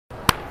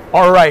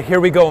All right, here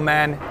we go,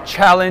 man.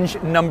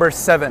 Challenge number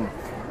 7.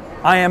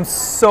 I am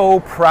so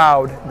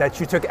proud that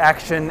you took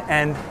action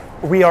and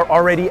we are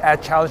already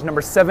at challenge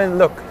number 7.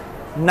 Look,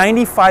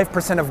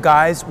 95% of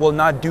guys will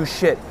not do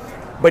shit,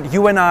 but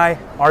you and I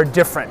are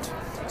different.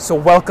 So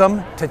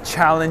welcome to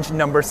challenge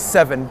number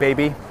 7,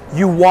 baby.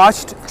 You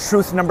watched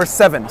truth number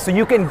 7, so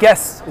you can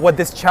guess what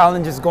this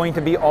challenge is going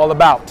to be all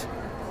about.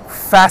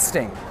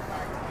 Fasting.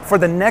 For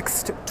the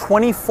next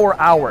 24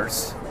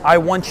 hours, I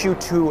want you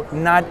to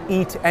not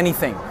eat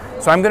anything.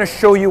 So I'm gonna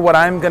show you what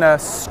I'm gonna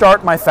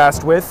start my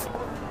fast with.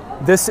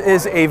 This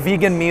is a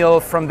vegan meal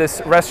from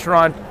this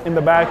restaurant in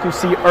the back. You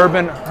see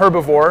Urban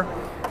Herbivore.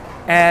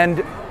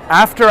 And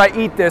after I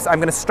eat this, I'm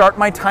gonna start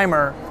my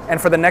timer, and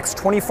for the next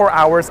 24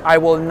 hours, I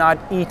will not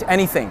eat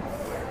anything.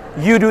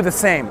 You do the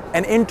same.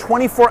 And in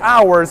 24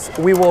 hours,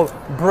 we will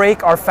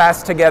break our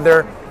fast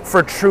together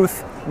for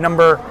truth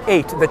number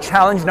 8, the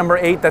challenge number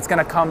 8 that's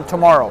gonna come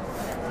tomorrow.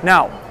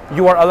 Now,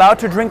 you are allowed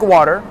to drink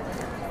water,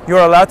 you're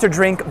allowed to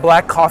drink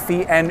black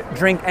coffee and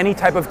drink any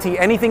type of tea,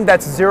 anything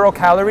that's 0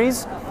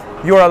 calories,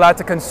 you're allowed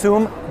to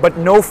consume, but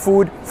no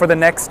food for the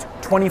next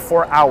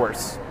 24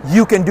 hours.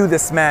 You can do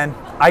this, man.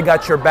 I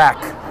got your back.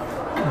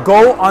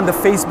 Go on the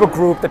Facebook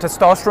group, The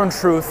Testosterone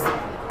Truth,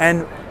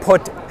 and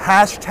put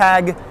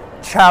hashtag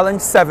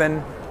challenge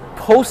 7.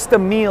 Post the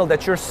meal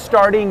that you're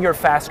starting your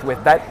fast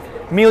with, that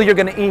meal you're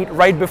gonna eat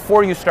right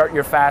before you start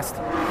your fast,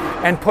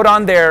 and put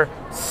on there,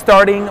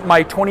 starting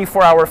my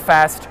 24-hour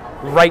fast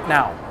right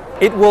now.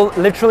 It will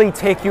literally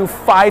take you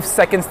 5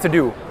 seconds to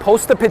do.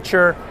 Post a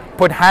picture,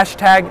 put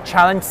hashtag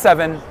challenge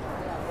 7,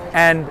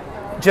 and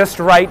just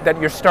write that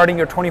you're starting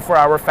your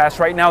 24-hour fast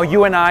right now.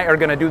 You and I are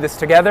gonna do this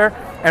together,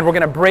 and we're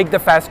gonna break the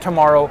fast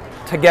tomorrow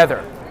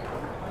together.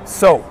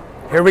 So,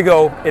 here we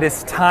go. It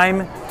is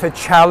time to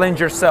challenge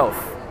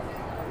yourself.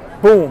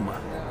 Boom.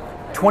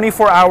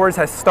 24 hours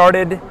has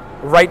started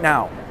right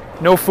now.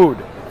 No food.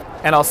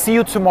 And I'll see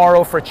you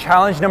tomorrow for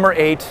challenge number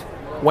 8,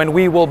 when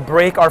we will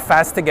break our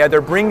fast together.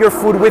 Bring your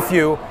food with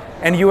you,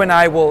 and you and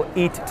I will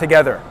eat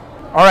together.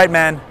 All right,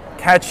 man.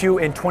 Catch you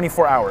in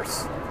 24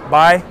 hours.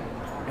 Bye,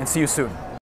 and see you soon.